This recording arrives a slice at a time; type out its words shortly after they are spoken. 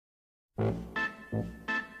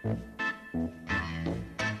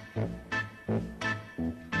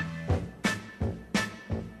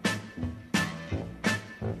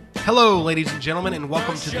Hello, ladies and gentlemen, and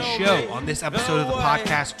welcome to the show. On this episode of the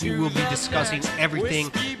podcast, we will be discussing everything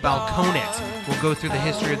Balcones. We'll go through the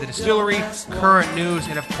history of the distillery, current news,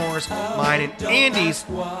 and of course, mine and Andy's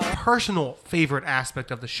personal favorite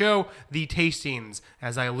aspect of the show, the tastings.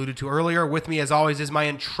 As I alluded to earlier, with me as always is my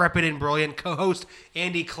intrepid and brilliant co-host,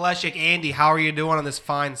 Andy Kleshik. Andy, how are you doing on this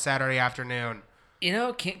fine Saturday afternoon? You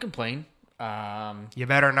know, can't complain. You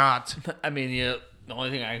better not. I mean, the only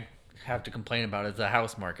thing I have to complain about is the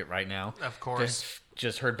house market right now. Of course.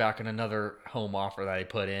 Just heard back on another home offer that I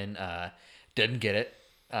put in. Didn't get it.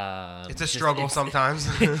 It's a struggle sometimes.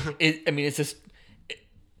 It's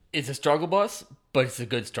a struggle bus, but it's a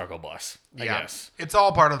good struggle bus, I guess. It's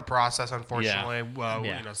all part of the process, unfortunately.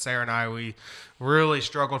 Yeah. Sarah and I, we really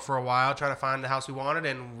struggled for a while trying to find the house we wanted,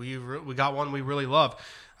 and we got one we really love.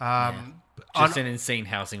 Just an insane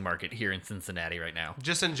housing market here in Cincinnati right now.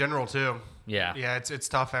 Just in general, too. Yeah. Yeah, it's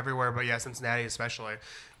tough everywhere, but yeah, Cincinnati especially.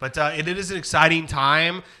 But it is an exciting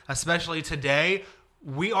time, especially today.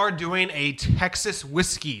 We are doing a Texas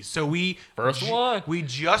whiskey. So we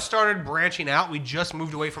just started branching out. We just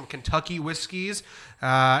moved away from Kentucky whiskeys,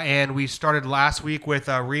 and we started last week with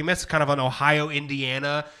Remus, kind of an Ohio,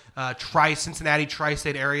 Indiana, Cincinnati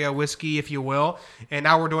tri-state area whiskey, if you will. And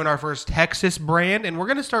now we're doing our first Texas brand, and we're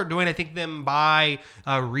going to start doing, I think, them by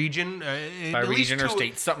region. By region or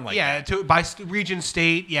state, something like that. Yeah, by region,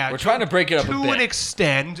 state, yeah. We're trying to break it up a bit. To an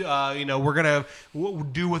extent, we're going to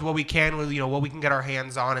do with what we can, with what we can get our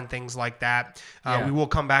hands on and things like that. We will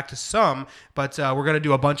come back to some, but we're going to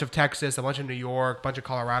do a bunch of Texas, a bunch of New York, a bunch of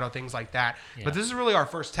Colorado, things like that. Yeah. But this is really our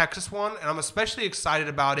first Texas one, and I'm especially excited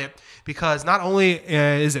about it because not only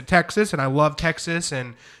is it Texas, and I love Texas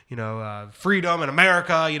and, freedom and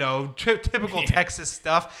America, typical Texas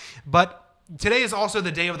stuff, but today is also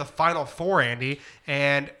the day of the Final Four, Andy,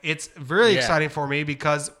 and it's very exciting for me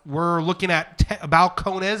because we're looking at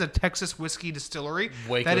Balcones, a Texas whiskey distillery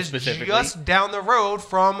that is just down the road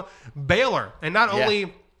from Baylor. And not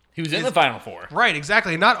only... He was in the Final Four. Right,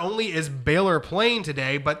 exactly. Not only is Baylor playing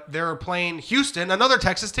today, but they're playing Houston, another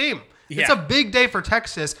Texas team. Yeah. It's a big day for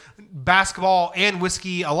Texas, basketball and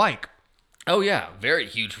whiskey alike. Oh, yeah. Very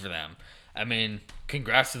huge for them. I mean,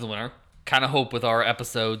 congrats to the winner. Kind of hope with our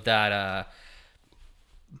episode that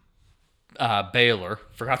Baylor,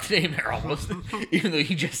 forgot the name there almost, even though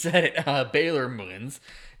you just said it, Baylor wins,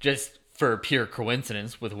 just for pure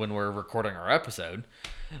coincidence with when we're recording our episode.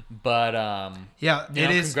 But,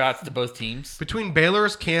 congrats to both teams. Between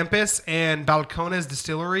Baylor's campus and Balcones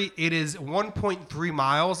Distillery, it is 1.3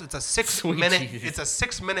 miles. It's a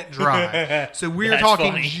 6-minute drive. So we're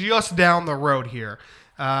talking just down the road here.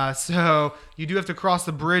 So you do have to cross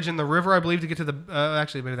the bridge and the river, I believe, to get to the...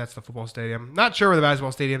 actually, maybe that's the football stadium. Not sure where the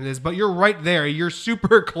basketball stadium is, but you're right there. You're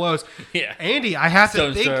super close. Yeah. Andy, I have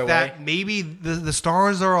to think that maybe the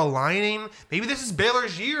stars are aligning. Maybe this is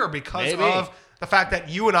Baylor's year because of the fact that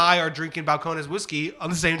you and I are drinking Balcones whiskey on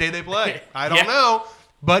the same day they play. I don't know.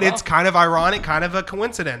 But it's kind of ironic, kind of a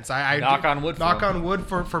coincidence. Knock on wood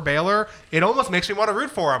for Baylor. It almost makes me want to root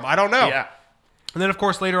for them. I don't know. Yeah. And then, of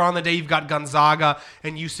course, later on in the day, you've got Gonzaga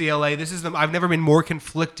and UCLA. I've never been more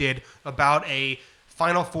conflicted about a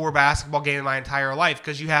Final Four basketball game in my entire life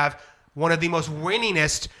because you have one of the most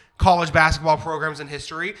winningest college basketball programs in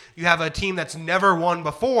history. You have a team that's never won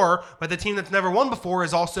before, but the team that's never won before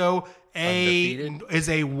is also a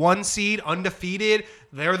 1 seed, undefeated.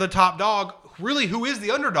 They're the top dog. Really, who is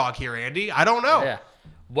the underdog here, Andy? I don't know. Yeah.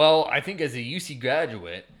 Well, I think as a UC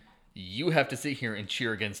graduate, you have to sit here and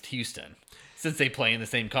cheer against Houston, since they play in the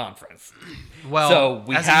same conference. Well, so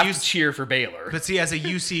we have to cheer for Baylor. But see, as a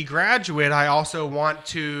UC graduate, I also want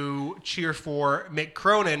to cheer for Mick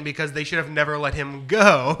Cronin because they should have never let him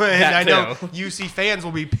go. And I know UC fans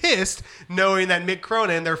will be pissed knowing that Mick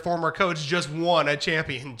Cronin, their former coach, just won a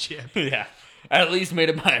championship. Yeah. At least made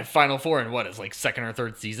it my Final Four in second or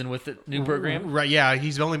third season with the new program? Right, yeah.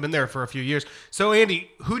 He's only been there for a few years. So,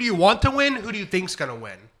 Andy, who do you want to win? Who do you think's going to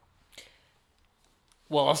win?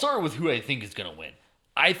 Well, I'll start with who I think is going to win.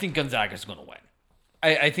 I think Gonzaga's going to win.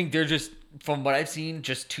 I think they're just, from what I've seen,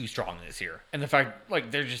 just too strong this year. And the fact,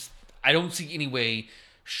 they're just, I don't see any way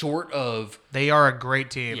short of... They are a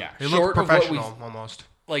great team. Yeah. They look professional, almost.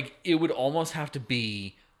 It would almost have to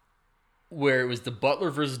be where it was the Butler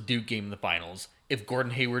versus Duke game in the finals. If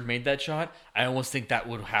Gordon Hayward made that shot, I almost think that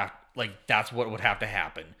would have, that's what would have to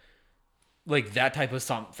happen. That type of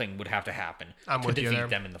something would have to happen to defeat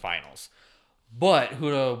them in the finals. But who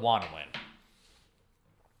do I want to win?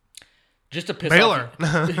 Just to piss Baylor.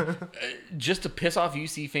 Just to piss off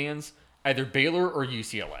UC fans, either Baylor or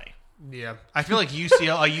UCLA. Yeah, I feel like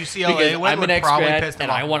UCLA Because win I'm would an probably ex-grad, piss them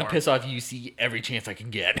and off I want to more. piss off UC every chance I can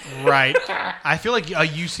get. Right. I feel like a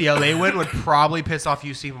UCLA win would probably piss off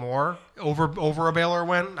UC more over a Baylor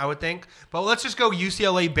win, I would think. But let's just go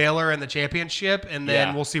UCLA Baylor in the championship, and then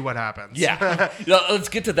Yeah. we'll see what happens. Yeah. Let's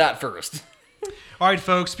get to that first. All right,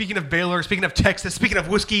 folks. Speaking of Baylor, speaking of Texas, speaking of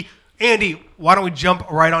whiskey, Andy, why don't we jump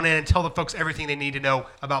right on in and tell the folks everything they need to know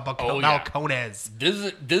about Balcones?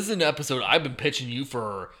 This is an episode I've been pitching you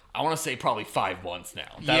for, I want to say, probably 5 months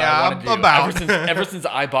now. That Yeah, I wanna do about. ever since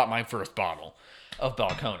I bought my first bottle of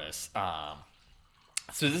Balcones.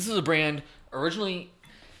 So this is a brand, originally,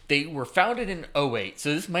 they were founded in 2008.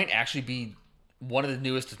 So this might actually be one of the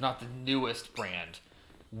newest, if not the newest brand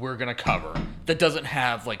we're going to cover that doesn't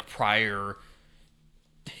have like prior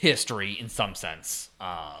history in some sense.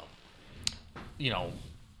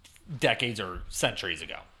 Decades or centuries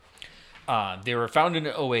ago. They were founded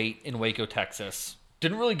in 2008 in Waco, Texas.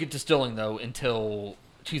 Didn't really get distilling though until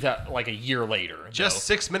 2000, like a year later. Just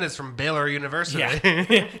 6 minutes from Baylor University.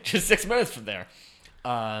 Yeah, just 6 minutes from there.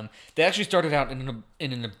 They actually started out in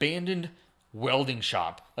an abandoned welding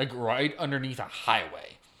shop, like right underneath a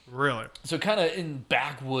highway. Really? So kind of in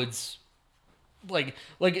backwoods, like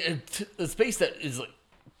a space that is like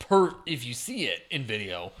if you see it in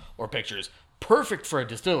video or pictures, perfect for a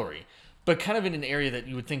distillery, but kind of in an area that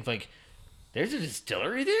you would think like, there's a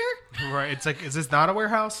distillery there? Right. It's like, is this not a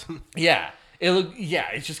warehouse? Yeah.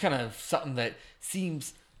 It's just kind of something that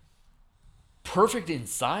seems perfect in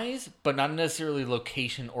size, but not necessarily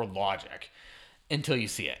location or logic until you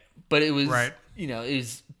see it. But it was, right. It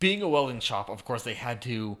was being a welding shop. Of course, they had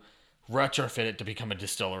to retrofit it to become a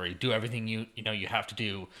distillery, do everything you have to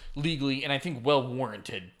do legally, and I think well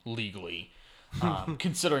warranted legally,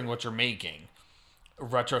 considering what you're making.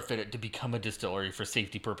 Retrofit it to become a distillery for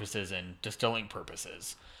safety purposes and distilling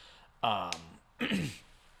purposes.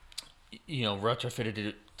 Retrofitted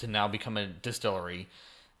it to now become a distillery.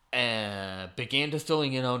 Began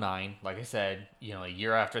distilling in 2009, like I said, a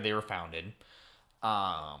year after they were founded.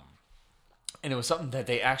 And it was something that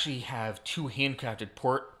they actually have 2 handcrafted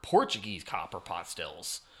Portuguese copper pot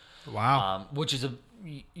stills. Wow. Which is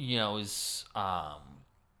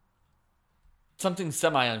something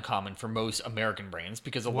semi-uncommon for most American brands,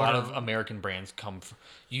 because a lot of American brands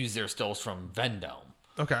use their stills from Vendome.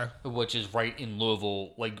 Okay. Which is right in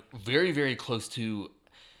Louisville, like very, very close to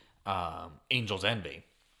Angel's Envy.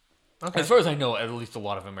 Okay. As far as I know, at least a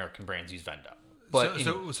lot of American brands use Vendome. But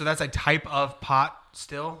so that's a type of pot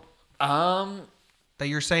still? That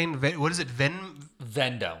you're saying? What is it? Vendome.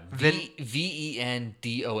 Vendome.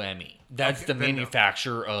 That's the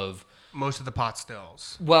manufacturer of most of the pot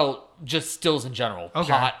stills. Well, just stills in general. Okay.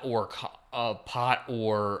 Pot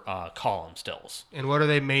or column stills. And what are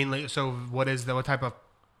they mainly? So what type of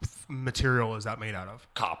material is that made out of?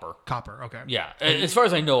 Copper. Copper. Okay. Yeah. As far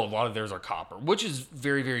as I know, a lot of theirs are copper, which is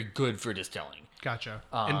very, very good for distilling. Gotcha.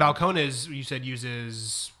 And Balcones, you said,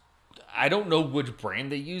 uses. I don't know which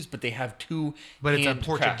brand they use, but they have 2. But it's a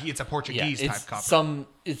Portuguese type copper.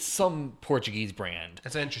 It's some Portuguese brand.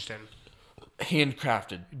 That's interesting.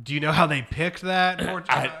 Handcrafted. Do you know how they picked that?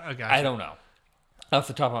 I don't know. Off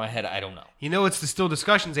the top of my head, I don't know. It's the still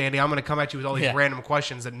discussions, Andy. I'm going to come at you with all these random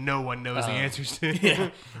questions that no one knows the answers to. Yeah.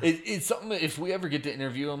 It's something that if we ever get to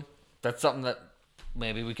interview them, that's something that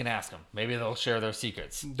maybe we can ask them. Maybe they'll share their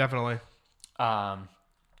secrets. Definitely.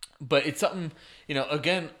 But it's something,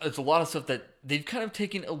 again, it's a lot of stuff that they've kind of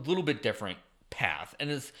taken a little bit different path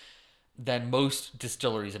than most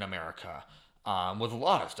distilleries in America. With a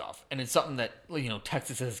lot of stuff. And it's something that,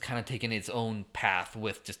 Texas has kind of taken its own path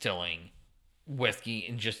with distilling whiskey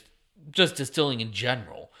and just distilling in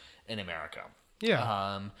general in America.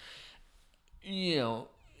 Yeah.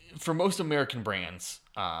 For most American brands,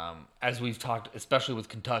 as we've talked, especially with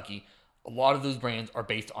Kentucky, a lot of those brands are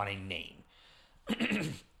based on a name.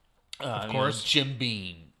 Of course. Jim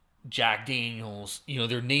Beam, Jack Daniels,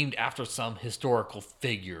 they're named after some historical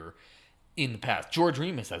figure in the past. George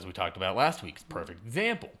Remus, as we talked about last week, is a perfect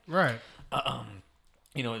example. Right.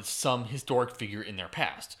 It's some historic figure in their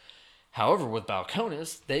past. However, with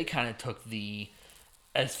Balcones, they kind of took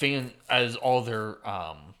as all their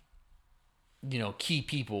key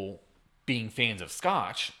people being fans of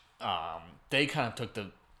Scotch, they kind of took the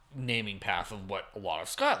naming path of what a lot of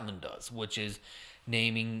Scotland does, which is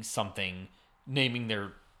naming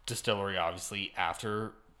their distillery obviously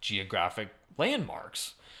after geographic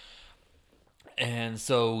landmarks. And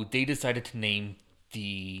so they decided to name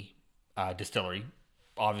the distillery,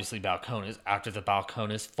 obviously Balcones, after the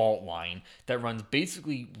Balcones fault line that runs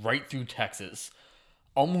basically right through Texas,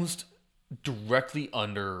 almost directly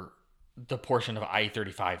under the portion of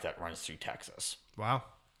I-35 that runs through Texas. Wow.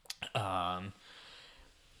 So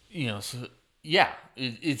yeah,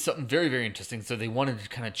 it's something very, very interesting. So they wanted to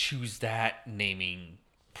kind of choose that naming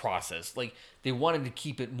process. Like, they wanted to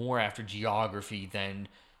keep it more after geography than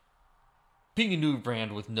being a new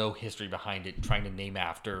brand with no history behind it, trying to name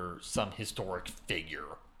after some historic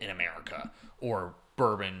figure in America or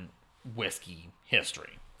bourbon whiskey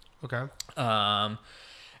history. Okay. And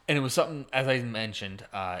it was something, as I mentioned,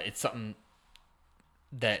 it's something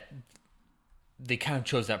that they kind of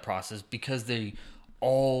chose that process because they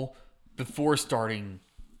all, before starting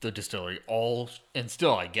the distillery, and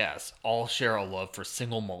still, I guess, all share a love for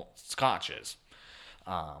single malt scotches,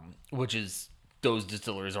 which is, those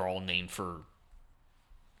distilleries are all named for,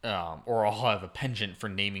 or all have a penchant for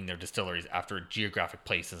naming their distilleries after geographic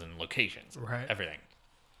places and locations. Right. Everything.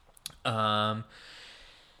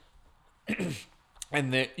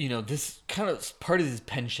 And this kind of part of this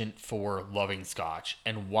penchant for loving Scotch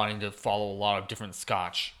and wanting to follow a lot of different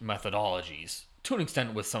Scotch methodologies, to an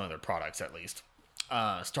extent with some of their products at least,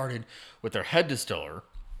 started with their head distiller,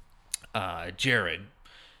 Jared,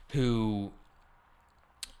 who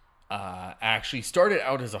actually started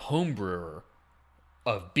out as a home brewer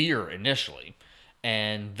of beer initially,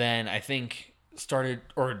 and then I think tried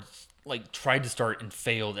to start and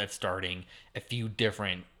failed at starting a few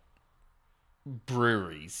different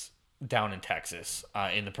breweries down in Texas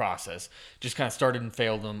in the process. Just kind of started and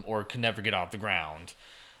failed them, or could never get off the ground.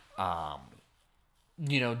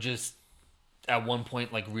 Just at one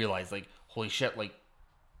point, realized, holy shit,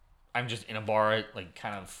 I'm just in a bar,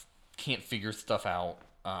 kind of can't figure stuff out.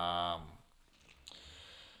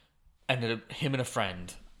 Ended up, him and a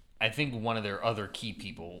friend, I think one of their other key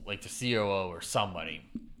people, like the COO or somebody,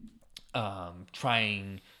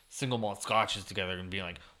 trying single malt scotches together and being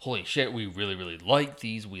like, holy shit, we really, really like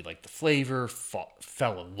these. We like the flavor,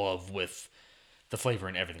 fell in love with the flavor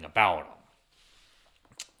and everything about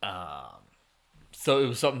them. So it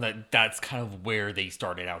was something that's kind of where they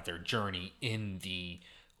started out their journey in the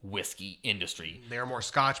whiskey industry. They're more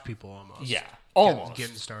Scotch people almost. Yeah, almost.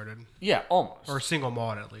 Getting started. Yeah, almost. Or single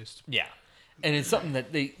malt at least. Yeah. And it's something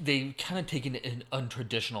that they kind of taken an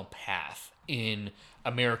untraditional path in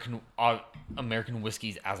American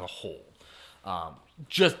whiskeys as a whole.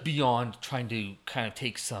 Just beyond trying to kind of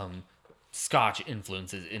take some Scotch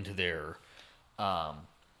influences into their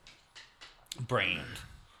brand,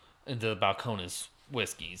 into the Balcones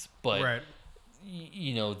whiskeys. But, right.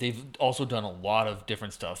 They've also done a lot of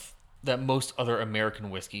different stuff that most other American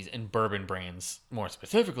whiskeys and bourbon brands, more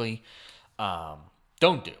specifically,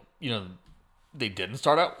 don't do. They didn't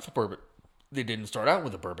start out with bourbon. They didn't start out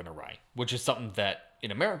with a bourbon or rye, which is something that in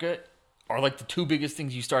America are the two biggest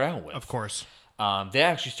things you start out with. Of course. They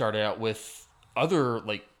actually started out with other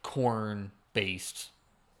corn-based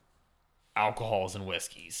alcohols and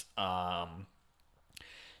whiskeys.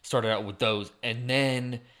 Started out with those, and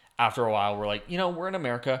then after a while, we're like, we're in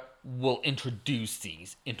America. We'll introduce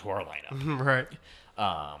these into our lineup. Right.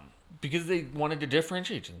 Because they wanted to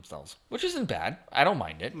differentiate themselves, which isn't bad. I don't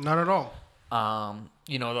mind it. Not at all.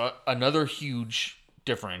 Another huge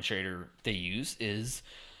differentiator they use is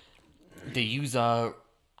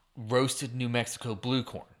roasted New Mexico blue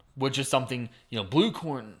corn, which is something, blue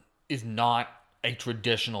corn is not a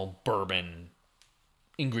traditional bourbon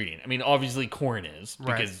ingredient. I mean, obviously corn is,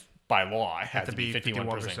 because by law it has to be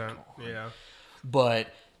 51% corn. Yeah. But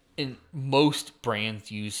most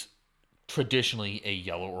brands use traditionally a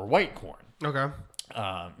yellow or white corn. Okay.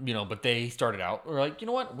 But they started out, we're like, you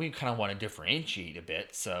know what? We kind of want to differentiate a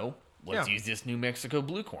bit, so let's use this New Mexico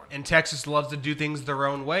blue corn. And Texas loves to do things their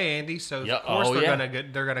own way, Andy. So of course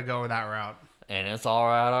they're gonna go that route. And it's all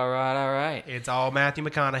right. It's all Matthew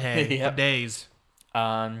McConaughey for days.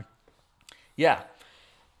 Yeah,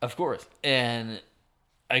 of course. And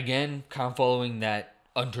again, kind of following that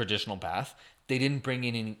untraditional path, they didn't bring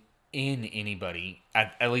in anybody,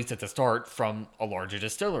 at least at the start, from a larger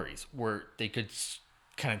distilleries where they could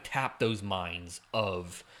kind of tap those minds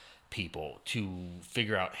of people to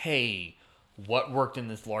figure out, hey, what worked in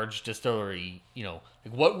this large distillery,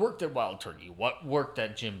 what worked at Wild Turkey, what worked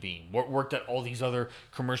at Jim Beam, what worked at all these other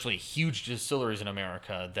commercially huge distilleries in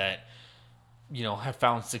America that, have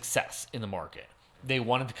found success in the market. They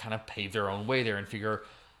wanted to kind of pave their own way there and figure,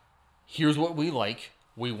 here's what we like.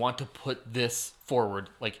 We want to put this forward,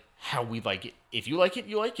 how we like it. If you like it,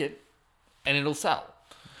 you like it, and it'll sell.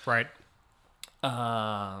 Right.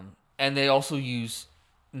 And they also use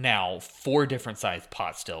now 4 different sized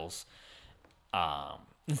pot stills.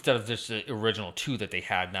 Instead of just the original 2 that they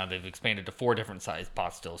had, now they've expanded to 4 different sized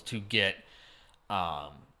pot stills to get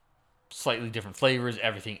slightly different flavors,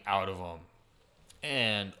 everything out of them.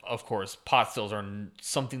 And of course, pot stills are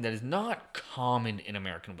something that is not common in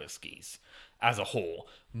American whiskeys as a whole.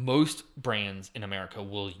 Most brands in America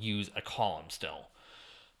will use a column still,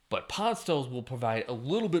 but pot stills will provide a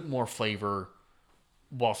little bit more flavor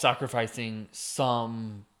while sacrificing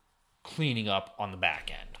some cleaning up on the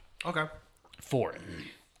back end. Okay. For it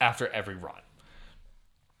after every run.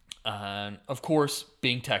 And of course,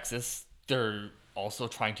 being Texas, they're also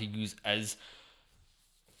trying to use as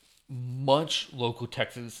much local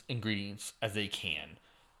Texas ingredients as they can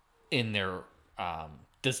in their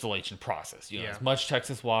distillation process. As much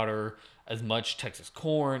Texas water, as much Texas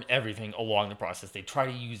corn, everything along the process. They try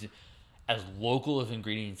to use as local of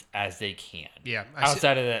ingredients as they can. Yeah.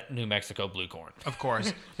 Outside of that New Mexico blue corn. Of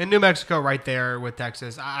course. In New Mexico, right there with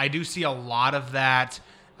Texas, I do see a lot of that.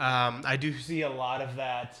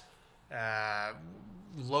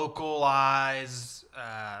 Localized,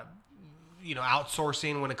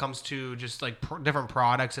 outsourcing when it comes to just like different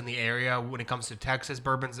products in the area. When it comes to Texas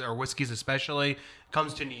bourbons or whiskeys, especially, it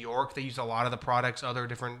comes to New York, they use a lot of the products. Other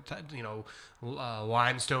different,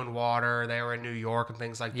 limestone water. They were in New York and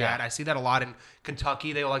things like that. I see that a lot in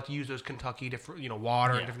Kentucky. They like to use those Kentucky different,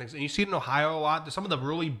 water and different things. And you see it in Ohio a lot. There's some of the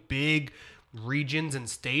really big regions and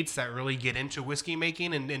states that really get into whiskey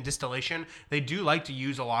making and distillation. They do like to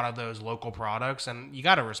use a lot of those local products, and you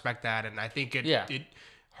got to respect that. And I think it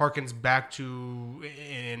harkens back to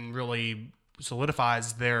and really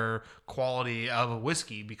solidifies their quality of a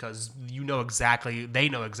whiskey, because they know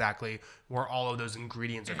exactly where all of those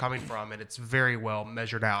ingredients are coming from, and it's very well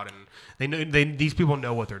measured out, and these people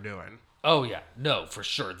know what they're doing. Oh yeah, no, for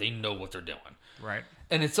sure, they know what they're doing. Right.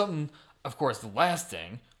 And it's something, of course, the last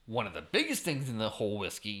thing, one of the biggest things in the whole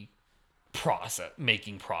whiskey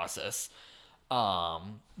making process,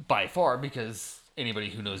 by far, because anybody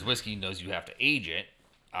who knows whiskey knows you have to age it,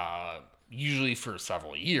 usually for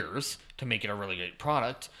several years to make it a really great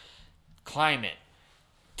product. Climate.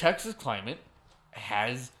 Texas climate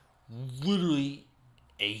has literally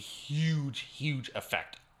a huge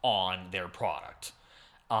effect on their product,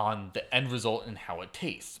 on the end result and how it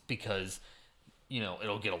tastes, because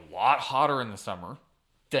it'll get a lot hotter in the summer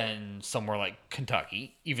than somewhere like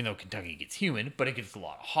Kentucky, even though Kentucky gets humid, but it gets a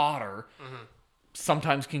lot hotter. Mm-hmm.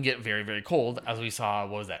 Sometimes can get very, very cold, as we saw,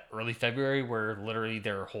 what was that, early February, where literally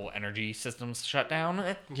their whole energy systems shut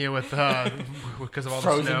down? Yeah, because of all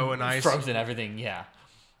the snow and ice. Frozen everything, yeah.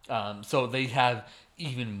 So they have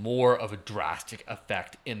even more of a drastic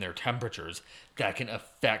effect in their temperatures that can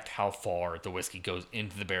affect how far the whiskey goes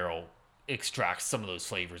into the barrel, extracts some of those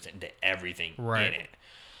flavors into everything in it.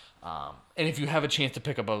 And if you have a chance to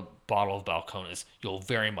pick up a bottle of Balcones, you'll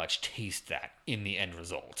very much taste that in the end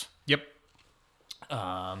result. Yep.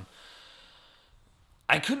 I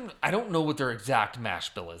don't know what their exact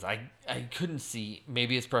mash bill is. I couldn't see.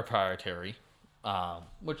 Maybe it's proprietary,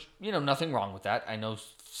 which, nothing wrong with that. I know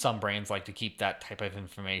some brands like to keep that type of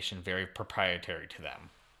information very proprietary to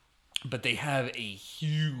them. But they have a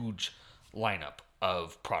huge lineup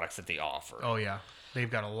of products that they offer. Oh, yeah.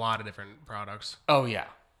 They've got a lot of different products. Oh, yeah.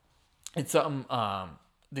 It's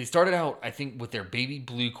they started out, I think, with their baby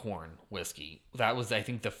blue corn whiskey. That was, I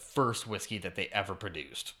think, the first whiskey that they ever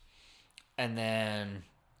produced. And then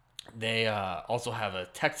they also have a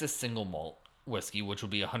Texas single malt whiskey, which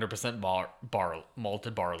would be 100%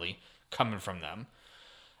 malted barley coming from them.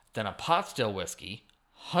 Then a pot still whiskey,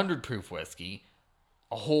 100 proof whiskey,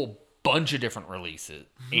 a whole bunch of different releases,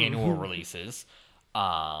 annual releases,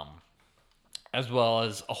 as well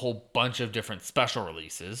as a whole bunch of different special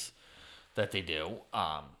releases that they do.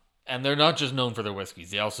 And they're not just known for their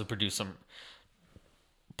whiskeys. They also produce some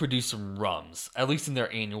rums, at least in their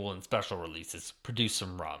annual and special releases, produce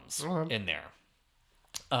some rums in there.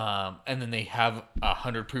 And then they have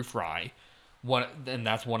 100 proof rye. And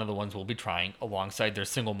that's one of the ones we'll be trying alongside their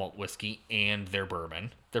single malt whiskey and their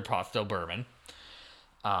bourbon, their pot still bourbon.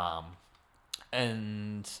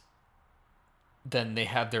 And then they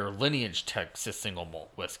have their Lineage Texas single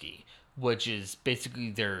malt whiskey, which is basically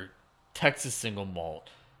their Texas single malt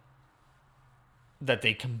that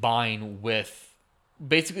they combine with,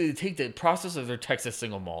 basically they take the process of their Texas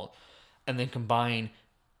single malt and then combine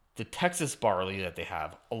the Texas barley that they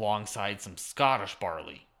have alongside some Scottish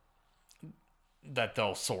barley that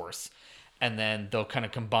they'll source, and then they'll kind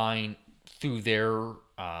of combine through their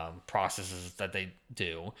processes that they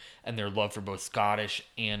do and their love for both Scottish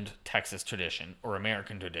and Texas tradition or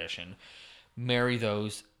American tradition, marry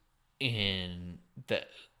those in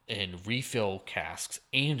refill casks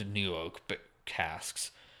and new oak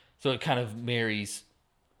casks. So it kind of marries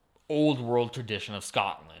old world tradition of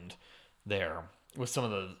Scotland there with some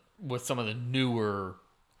of the newer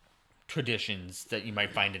traditions that you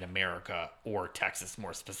might find in America or Texas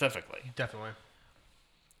more specifically. Definitely.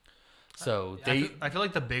 So I feel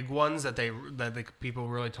like the big ones that people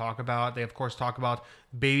really talk about. They of course talk about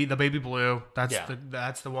the baby blue.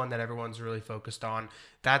 That's the one that everyone's really focused on.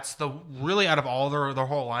 That's the really out of all their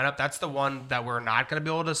whole lineup. That's the one that we're not going to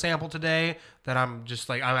be able to sample today. That I'm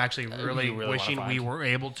actually really wishing we were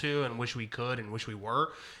able to, and wish we could, and wish we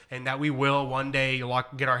were, and that we will one day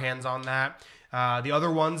get our hands on that. The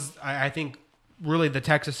other ones, I think. Really, the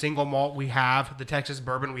Texas single malt we have, the Texas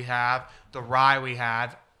bourbon we have, the rye we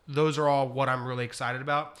have. Those are all what I'm really excited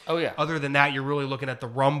about. Oh, yeah. Other than that, you're really looking at the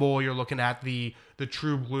Rumble, you're looking at the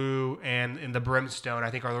True Blue and the Brimstone, I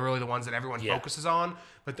think are really the ones that everyone focuses on.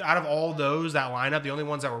 But out of all those, that lineup, the only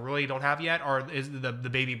ones that we really don't have yet is the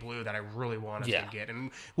Baby Blue that I really want us to get. And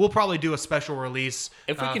we'll probably do a special release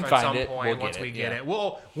if we can at find some it, point we'll once we get get it.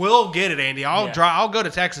 We'll get it, Andy. I'll go to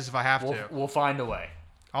Texas if I have to. We'll find a way.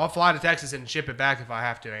 I'll fly to Texas and ship it back if I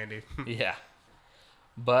have to, Andy. Yeah.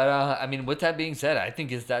 But, I mean, with that being said, I think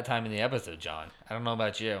it's that time in the episode, John. I don't know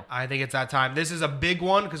about you. I think it's that time. This is a big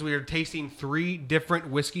one because we are tasting 3 different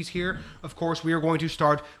whiskeys here. Of course, we are going to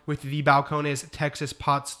start with the Balcones Texas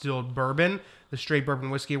Pot Still Bourbon, the straight bourbon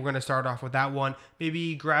whiskey. We're going to start off with that one.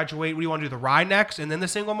 Maybe graduate. What do you want to do, the rye next and then the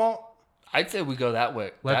single malt? I'd say we go that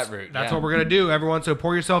way, that route. That's what we're going to do, everyone. So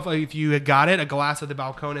pour yourself, if you got it, a glass of the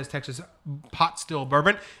Balcones Texas Pot Still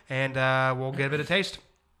Bourbon, and we'll give it a taste.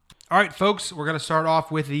 All right, folks, we're going to start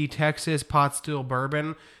off with the Texas Pot Still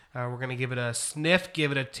Bourbon. We're going to give it a sniff,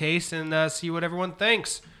 give it a taste, and see what everyone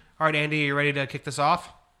thinks. All right, Andy, are you ready to kick this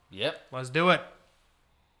off? Yep. Let's do it.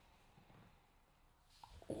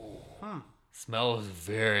 Smells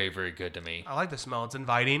very, very good to me. I like the smell. It's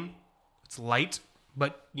inviting. It's light,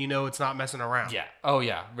 but it's not messing around. Yeah. Oh,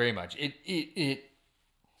 yeah, very much.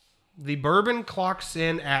 The bourbon clocks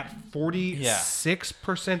in at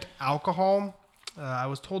 46% alcohol. I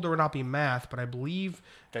was told there would not be math, but I believe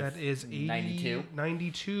that is 92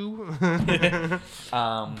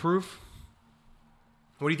 proof.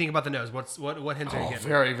 What do you think about the nose? What hints are you getting?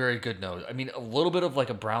 Very, very good nose. I mean, a little bit of like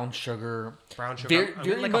a brown sugar.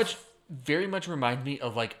 Very much reminds me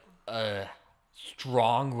of like a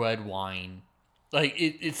strong red wine. Like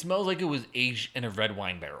it smells like it was aged in a red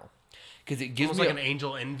wine barrel. Because it gives almost like an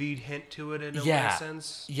Angel Envy hint to it in a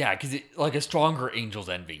sense. Yeah, because it like a stronger Angel's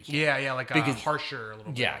Envy. Yeah, like a harsher a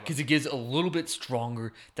little bit. Yeah, because it gives a little bit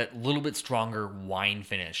stronger wine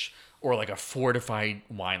finish, or like a fortified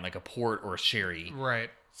wine, like a port or a sherry.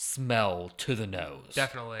 Right. Smell to the nose.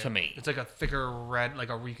 Definitely. To me, it's like a thicker red.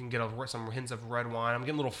 You can get some hints of red wine. I'm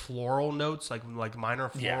getting little floral notes, like minor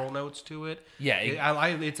floral notes to it. Yeah,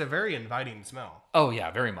 it's a very inviting smell. Oh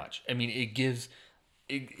yeah, very much. I mean, it gives.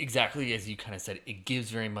 Exactly as you kind of said, it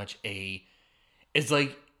gives very much a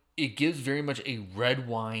red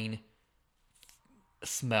wine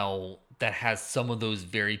smell that has some of those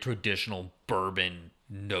very traditional bourbon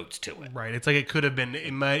notes to it. Right. It's like it could have been.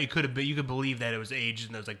 It could have been. You could believe that it was aged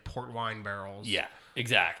in those like port wine barrels. Yeah.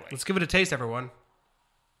 Exactly. Let's give it a taste, everyone.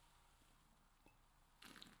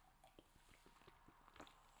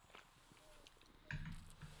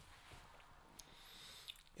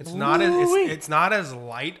 It's not as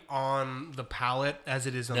light on the palate as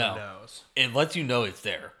it is on the nose. It lets you know it's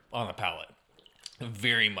there on the palate.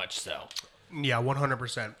 Very much so. Yeah,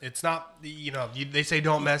 100%. It's not, they say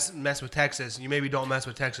don't mess with Texas. You maybe don't mess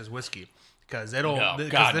with Texas whiskey because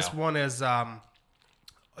this one is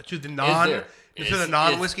to the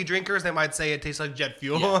non whiskey drinkers, they might say it tastes like jet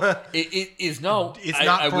fuel. Yeah. It is no. It's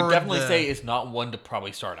not. I would definitely say it's not one to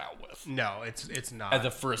probably start out with. No, it's not. As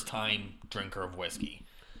a first time drinker of whiskey.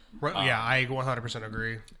 Yeah, I 100%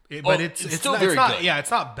 agree. But it's still very good. Yeah,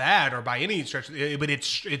 it's not bad or by any stretch, but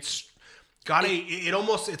it's got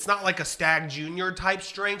it's not like a Stag Junior type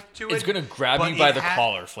strength to it. It's going to grab you by the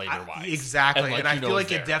collar flavor wise. Exactly. And I feel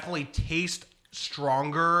like it definitely tastes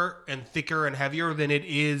stronger and thicker and heavier than it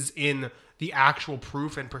is in the actual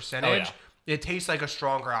proof and percentage. Oh, yeah. It tastes like a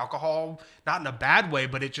stronger alcohol, not in a bad way,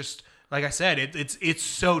 but it just, like I said, it's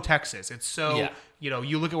so Texas. It's so,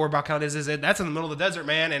 you look at where Balcones is, that's in the middle of the desert,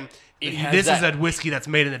 man, and this is a whiskey that's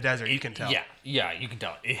made in the desert. You can tell. Yeah, you can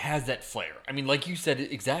tell. It has that flair. I mean, like you said,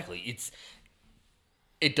 exactly.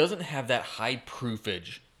 It doesn't have that high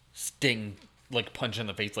proofage sting, like punch in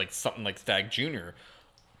the face, like something like Stag Junior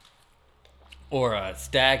or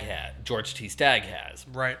George T. Stagg has.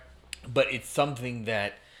 Right. But it's something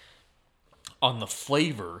that, on the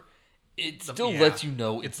flavor, it still lets you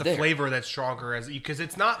know it's the there. Flavor that's stronger because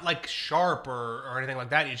it's not like sharp or anything like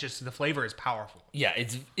that. It's just the flavor is powerful. Yeah,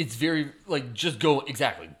 it's very like just go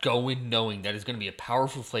in knowing that it's going to be a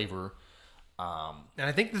powerful flavor And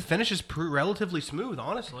I think the finish is relatively smooth,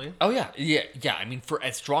 honestly. Oh yeah. I mean, for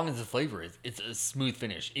as strong as the flavor is, it's a smooth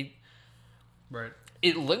finish. Right.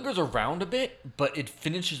 It lingers around a bit, but it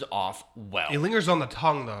finishes off well. It lingers on the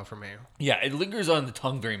tongue, though, for me. Yeah, it lingers on the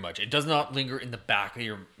tongue very much. It does not linger in the back of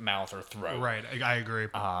your mouth or throat. Right. I agree.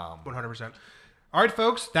 100%. All right,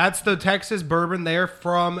 folks. That's the Texas bourbon there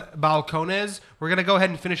from Balcones. We're going to go ahead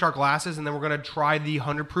and finish our glasses, and then we're going to try the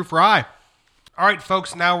 100 proof rye. All right,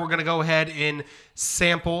 folks, now we're going to go ahead and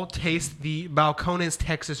taste the Balcones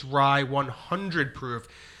Texas Rye 100 proof.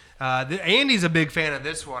 Andy's a big fan of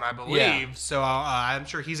this one, I believe, so I'm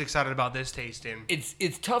sure he's excited about this tasting.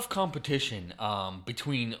 It's tough competition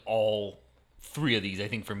between all three of these, I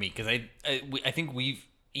think, for me, because I think we've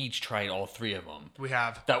each tried all three of them. We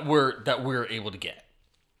have. That we're able to get.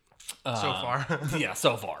 So far. Yeah,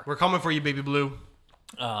 so far. We're coming for you, baby Blue.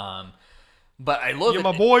 But I love it. You're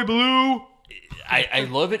my boy, Blue. I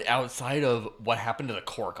love it outside of what happened to the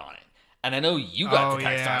cork on it. And I know you got the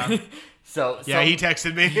text on it. So he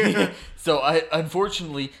texted me. So I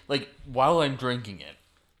unfortunately, like, while I'm drinking it,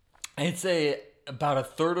 I'd say about a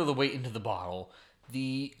third of the way into the bottle,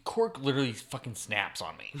 the cork literally fucking snaps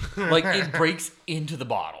on me. Like, it breaks into the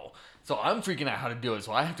bottle. So I'm freaking out how to do it.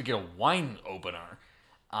 So I have to get a wine opener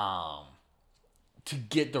to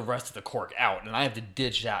get the rest of the cork out. And I have to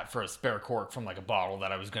ditch that for a spare cork from, like, a bottle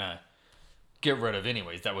that I was going to get rid of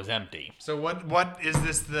anyways, that was empty. So what is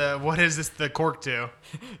this the cork to?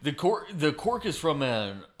 The cork is from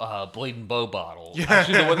a Blade and Bow bottle. Yeah.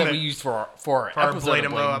 Actually, the one that we used for our episode Blade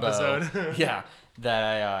and Bow episode. Yeah,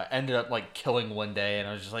 that I ended up like killing one day, and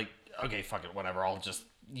I was just like, okay, fuck it, whatever. I'll just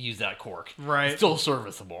use that cork. Right. It's still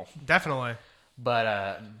serviceable. Definitely.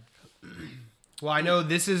 But well, I know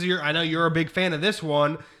you're a big fan of this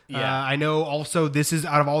one. Yeah. I know also this is,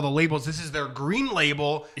 out of all the labels, this is their green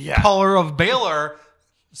label, color of Baylor.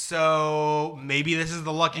 So maybe this is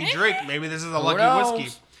the lucky drink. Maybe this is the lucky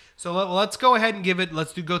whiskey. So let's go ahead and go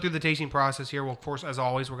through the tasting process here. Well, of course, as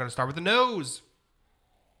always, we're going to start with the nose.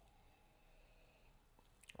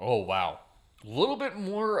 Oh, wow. A little bit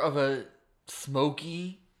more of a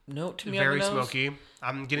smoky note to me. Very smoky.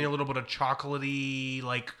 I'm getting a little bit of chocolatey,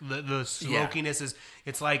 like the smokiness is.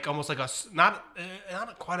 It's like almost like not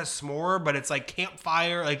quite a s'more, but it's like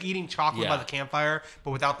campfire, like eating chocolate by the campfire, but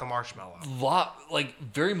without the marshmallow.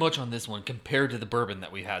 Very much on this one compared to the bourbon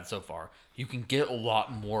that we had so far. You can get a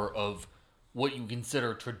lot more of what you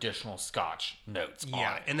consider traditional Scotch notes.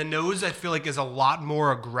 Yeah, and the nose I feel like is a lot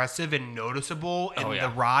more aggressive and noticeable in the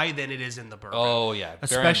rye than it is in the bourbon. Oh yeah,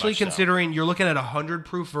 especially considering you're looking at a 100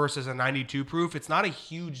 proof versus a 92 proof. It's not a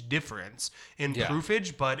huge difference in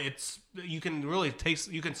proofage, but you can really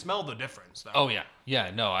smell the difference though. Oh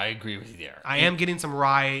yeah, no, I agree with you there. I am getting some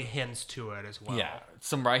rye hints to it as well. Yeah,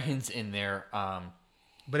 some rye hints in there.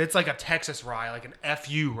 But it's like a Texas rye, like an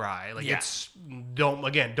FU rye. Like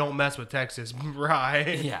don't mess with Texas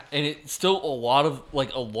rye. Yeah, and it's still a lot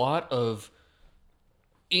of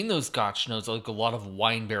in those Scotch notes, like a lot of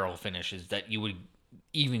wine barrel finishes that you would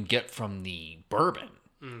even get from the bourbon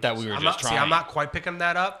that we were just trying. I'm not quite picking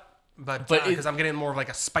that up, but because I'm getting more of like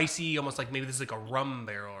a spicy, almost like maybe this is like a rum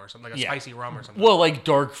barrel or something, like a spicy rum or something. Well, like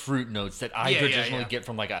dark fruit notes that I traditionally get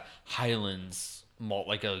from like a Highlands malt,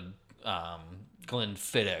 like a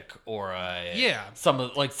Glenfiddich or some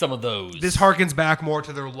of those. This harkens back more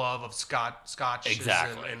to their love of Scotch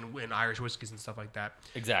exactly. and Irish whiskeys and stuff like that.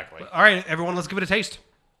 Exactly. All right, everyone, let's give it a taste.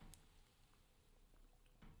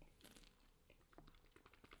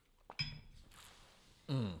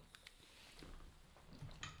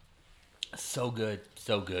 So good,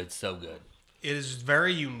 so good, so good. It is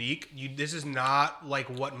very unique. This is not like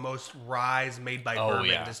what most ryes made by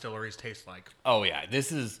bourbon distilleries taste like. Oh yeah,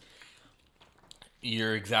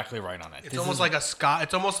 you're exactly right on it. It's almost like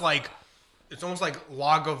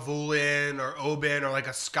Lagavulin or Oban or like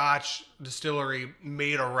a Scotch distillery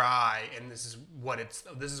made a rye, and this is what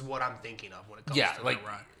I'm thinking of when it comes to like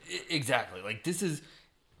rye. Exactly. Like this is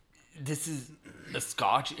a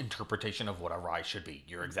Scotch interpretation of what a rye should be.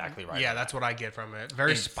 You're exactly right. Yeah, that's what I get from it.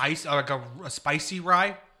 Very spicy, like a spicy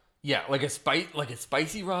rye. Yeah, like a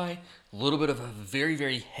spicy rye, a little bit of a very,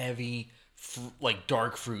 very heavy, like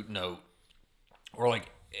dark fruit note. Or like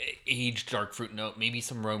aged dark fruit note, maybe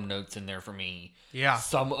some rum notes in there for me. Yeah,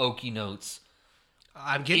 some oaky notes.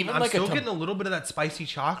 I'm getting a little bit of that spicy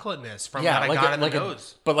chocolateness from that I got in the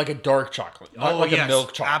nose, but like a dark chocolate, not like a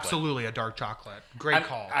milk chocolate. Absolutely, a dark chocolate. Great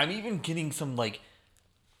call. I'm even getting some like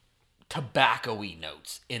tobacco-y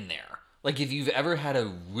notes in there, Like, if you've ever had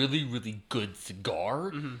a really, really good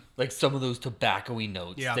cigar, like some of those tobacco-y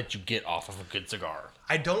notes that you get off of a good cigar.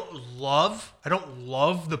 I don't love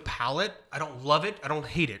the palate. I don't love it. I don't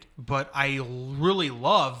hate it, but I really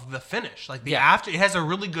love the finish. Like the after, it has a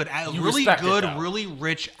really good, really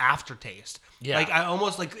rich aftertaste. Yeah. Like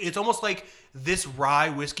it's almost like this rye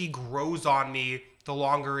whiskey grows on me the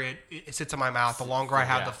longer it sits in my mouth, the longer I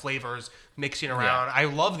have the flavors mixing around. I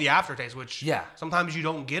love the aftertaste, which sometimes you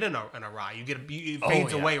don't get in a rye. It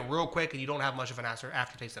fades away real quick, and you don't have much of an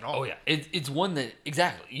aftertaste at all. Oh yeah, it's one that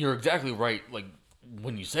you're exactly right. Like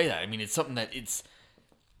when you say that, I mean it's something that it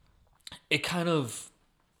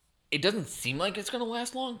doesn't seem like it's gonna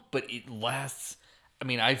last long, but it lasts. I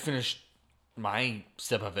mean, I finished my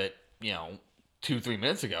sip of it, 2-3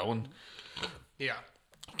 minutes ago, and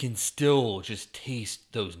can still just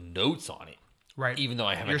taste those notes on it. Right. Even though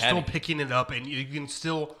I haven't You're still picking it up, and you can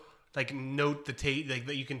still like note the taste, like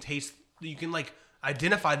that you can taste, you can like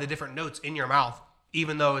identify the different notes in your mouth,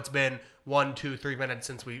 even though it's been 1, 2, 3 minutes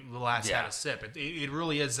since we last had a sip. It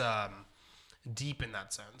really is deep in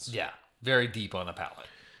that sense. Yeah. Very deep on the palate.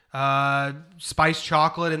 Spiced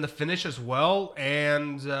chocolate in the finish as well,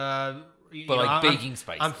 and baking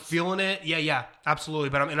spices. I'm feeling it. Yeah, absolutely.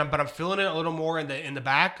 But I'm feeling it a little more in the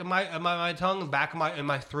back of my tongue, the back of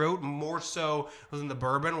my throat, more so than the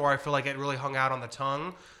bourbon, where I feel like it really hung out on the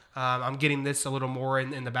tongue. I'm getting this a little more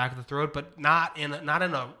in the back of the throat, but not in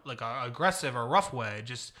a like a aggressive or rough way.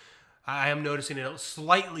 Just I am noticing it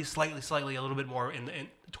slightly a little bit more in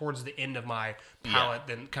towards the end of my palate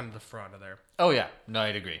than kind of the front of there. Oh yeah, no,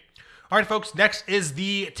 I'd agree. All right, folks, next is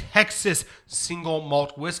the Texas Single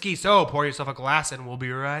Malt Whiskey. So pour yourself a glass and we'll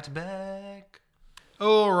be right back.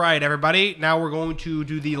 All right, everybody. Now we're going to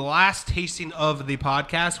do the last tasting of the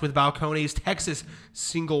podcast with Balcones Texas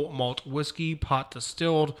Single Malt Whiskey, pot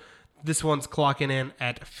distilled. This one's clocking in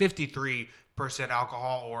at 53%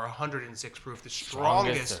 alcohol or 106 proof, the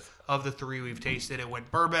strongest of the three we've tasted. It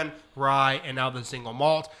went bourbon, rye, and now the single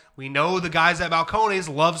malt. We know the guys at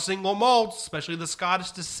Balcones love single malts, especially the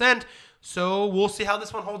Scottish descent. So we'll see how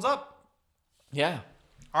this one holds up. Yeah.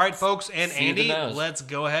 All right, folks, and Andy, let's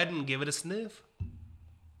go ahead and give it a sniff.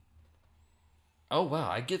 Oh, wow.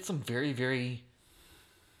 I get some very, very...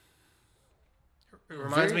 It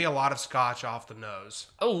reminds me a lot of Scotch off the nose.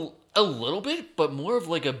 Oh, a little bit, but more of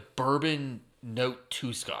like a bourbon note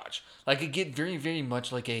to Scotch. Like I get very, very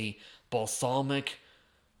much like a balsamic...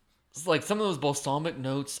 It's like some of those balsamic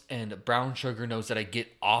notes and brown sugar notes that I get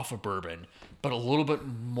off of bourbon, but a little bit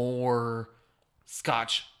more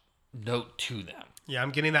Scotch note to them. Yeah,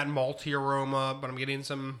 I'm getting that malty aroma, but I'm getting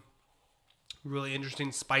some really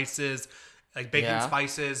interesting spices, like baking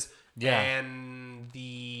spices. Yeah. And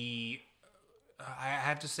I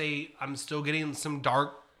have to say, I'm still getting some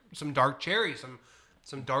dark cherry,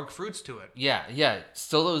 some dark fruits to it. Yeah.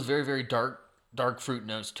 Still those very, very dark fruit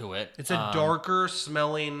notes to it. It's a darker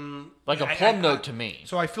smelling... Like a plum note to me.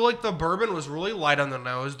 So I feel like the bourbon was really light on the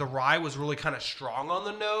nose. The rye was really kind of strong on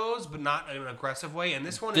the nose, but not in an aggressive way. And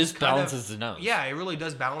this one balances the nose. Yeah, it really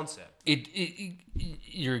does balance it.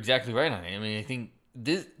 You're exactly right on it. I mean, I think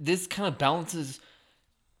this kind of balances...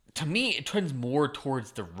 To me, it trends more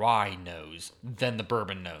towards the rye nose than the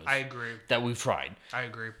bourbon nose. I agree. That we've tried. I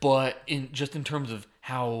agree. But in terms of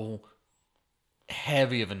how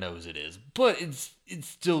heavy of a nose it is, but it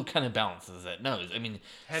still kind of balances that nose. I mean,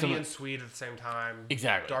 heavy and sweet at the same time.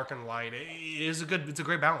 Exactly. Dark and light. It's a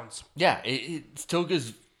great balance. Yeah, it still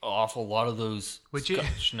gives off a lot of those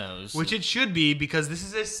Scotch nose. Which it should be, because this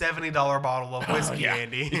is a $70 bottle of whiskey,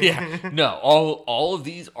 Andy. Yeah. No, all of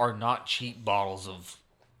these are not cheap bottles of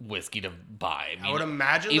whiskey to buy. I would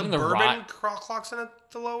imagine even the bourbon clocks in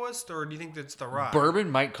at the lowest, or do you think it's the rye? Bourbon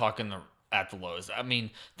might clock in at the lowest. I mean,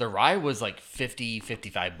 the rye was like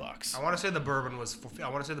 $55. I want to say the bourbon was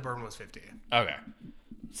 50. Okay.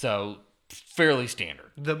 So fairly standard.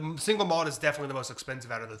 The single malt is definitely the most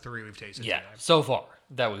expensive out of the three we've tasted. Yeah. Today. So far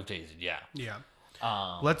that we've tasted, yeah. Yeah.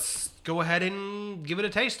 Let's go ahead and give it a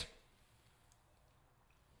taste.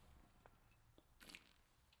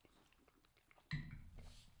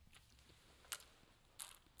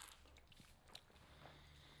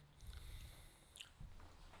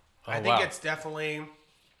 I think it's definitely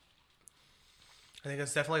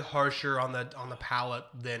harsher on the palate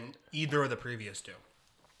than either of the previous two.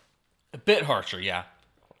 A bit harsher, yeah.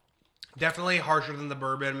 Definitely harsher than the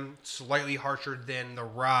bourbon, slightly harsher than the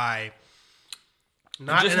rye.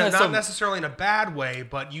 Not necessarily in a bad way,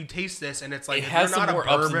 but you taste this and it's like it has some more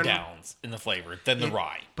ups and downs in the flavor than the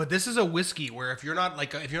rye. But this is a whiskey where if you're not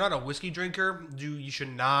a whiskey drinker, you should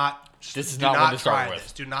not. This is not one to start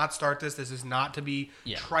with. Do not start this. This is not to be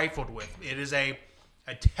trifled with. It is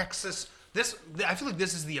a Texas. I feel like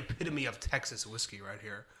this is the epitome of Texas whiskey right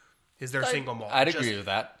here. Is their single malt? I'd agree with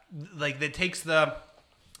that. Like that takes the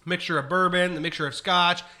mixture of bourbon, the mixture of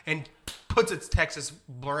Scotch, and puts its Texas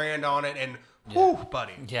brand on it, and whoo,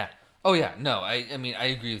 buddy. Yeah. Oh yeah. No, I mean I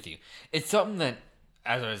agree with you. It's something that,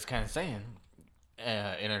 as I was kind of saying,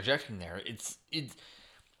 interjecting there, it's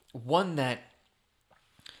one that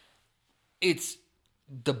it's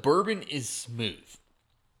the bourbon is smooth.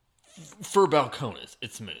 For Balcones,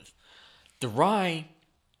 it's smooth. The rye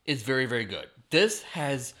is very, very good. This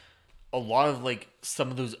has a lot of like some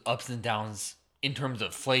of those ups and downs in terms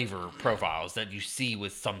of flavor profiles that you see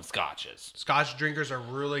with some scotches. Scotch drinkers are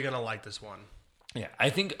really gonna like this one. Yeah, I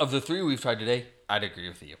think of the three we've tried today, I'd agree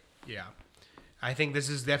with you. Yeah. I think this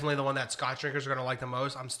is definitely the one that Scotch drinkers are going to like the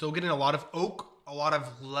most. I'm still getting a lot of oak, a lot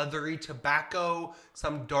of leathery tobacco,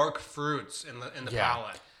 some dark fruits in the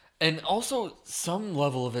palate. And also some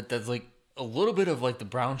level of it that's like a little bit of like the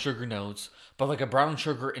brown sugar notes, but like a brown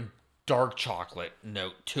sugar and dark chocolate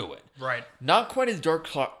note to it. Right. Not quite as dark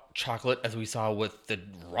chocolate as we saw with the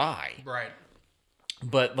rye. Right.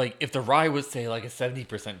 But like if the rye was say like a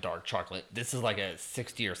 70% dark chocolate, this is like a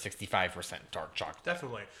 60 or 65% dark chocolate.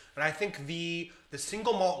 Definitely. And I think the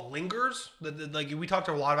single malt lingers. Like we talked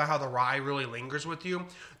a lot about how the rye really lingers with you.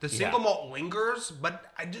 The single malt lingers, but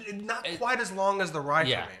not quite as long as the rye for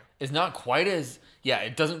me. It's not quite as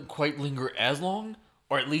it doesn't quite linger as long,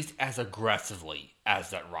 or at least as aggressively as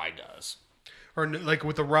that rye does. Or like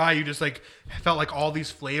with the rye, you just like felt like all these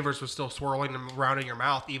flavors were still swirling around in your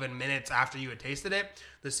mouth even minutes after you had tasted it.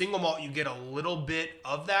 The single malt, you get a little bit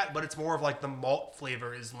of that, but it's more of like the malt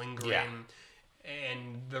flavor is lingering,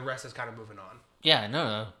 and the rest is kind of moving on. Yeah,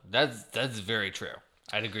 no, that's very true.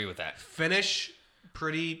 I'd agree with that. Finish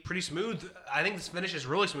pretty smooth. I think this finish is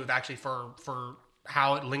really smooth actually for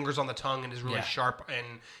how it lingers on the tongue and is really sharp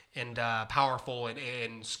and powerful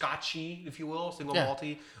and scotchy, if you will, single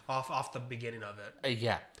malty off the beginning of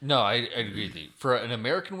it. No, I agree with you. For an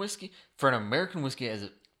American whiskey as a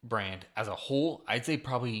brand as a whole, I'd say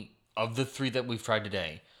probably of the three that we've tried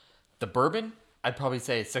today, the bourbon I'd probably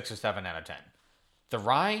say a 6 or 7 out of 10. The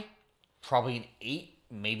rye probably an 8,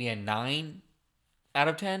 maybe a 9 out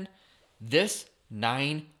of 10. This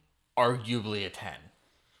 9, arguably a 10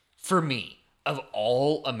 for me. Of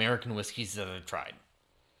all American whiskeys that I've tried.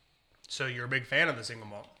 So you're a big fan of the single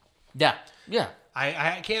malt? Yeah.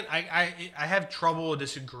 I have trouble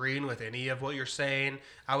disagreeing with any of what you're saying.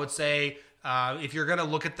 I would say if you're gonna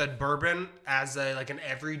look at the bourbon as an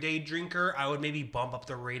everyday drinker, I would maybe bump up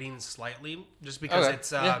the rating slightly, just because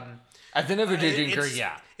it's as an everyday drinker.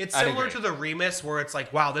 It's similar to the Remus, where it's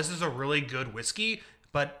like, wow, this is a really good whiskey,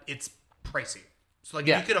 but it's pricey. So if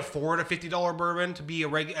you can afford a $50 bourbon to be a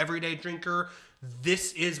everyday drinker,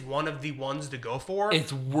 this is one of the ones to go for.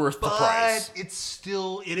 It's worth the price.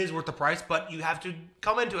 It is worth the price, but you have to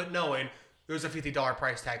come into it knowing there's a $50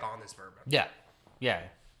 price tag on this bourbon. Yeah.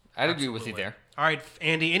 I'd agree with you there. All right,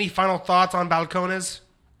 Andy, any final thoughts on Balcones?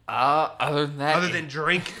 Other than that, other than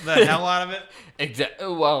drink the hell out of it? Exactly.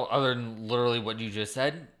 Well, other than literally what you just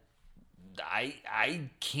said, I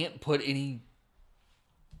can't put any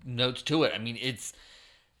notes to it. I mean,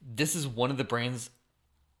 this is one of the brands,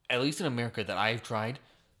 at least in America, that I've tried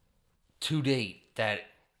to date that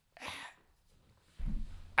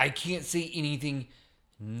I can't say anything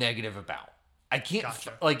negative about. I can't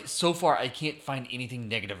so far I can't find anything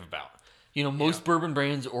negative about. Most bourbon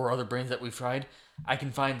brands or other brands that we've tried, I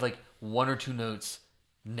can find like 1 or 2 notes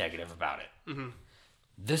negative about it. Mm-hmm.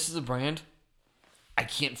 This is a brand I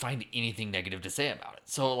can't find anything negative to say about it.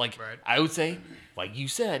 So, I would say, like you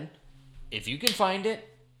said, if you can find it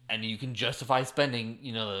and you can justify spending,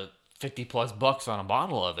 the $50+ on a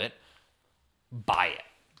bottle of it, buy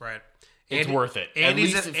it. Right. It's worth it. At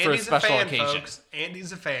least for a special occasion. Folks.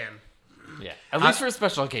 Andy's a fan. Yeah. At least for a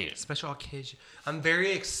special occasion. Special occasion. I'm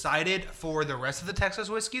very excited for the rest of the Texas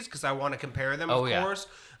whiskeys because I want to compare them, of course.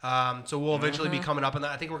 So we'll eventually be coming up on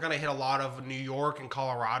that. I think we're going to hit a lot of New York and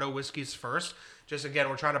Colorado whiskeys first. Just again,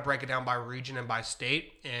 we're trying to break it down by region and by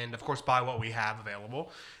state, and of course by what we have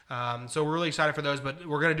available. So we're really excited for those, but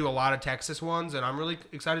we're going to do a lot of Texas ones, and I'm really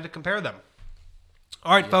excited to compare them.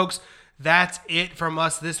 All right, folks, that's it from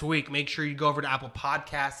us this week. Make sure you go over to Apple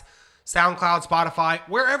Podcasts, SoundCloud, Spotify,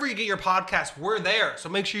 wherever you get your podcasts, we're there. So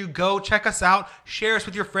make sure you go check us out, share us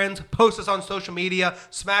with your friends, post us on social media,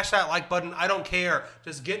 smash that like button. I don't care.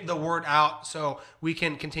 Just get the word out so we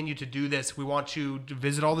can continue to do this. We want you to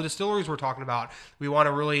visit all the distilleries we're talking about. We want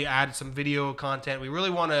to really add some video content. We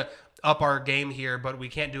really want to up our game here, but we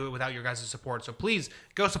can't do it without your guys' support. So please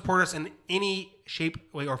go support us in any shape,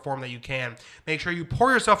 way, or form that you can. Make sure you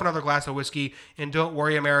pour yourself another glass of whiskey, and don't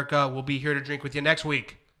worry, America, we'll be here to drink with you next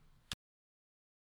week.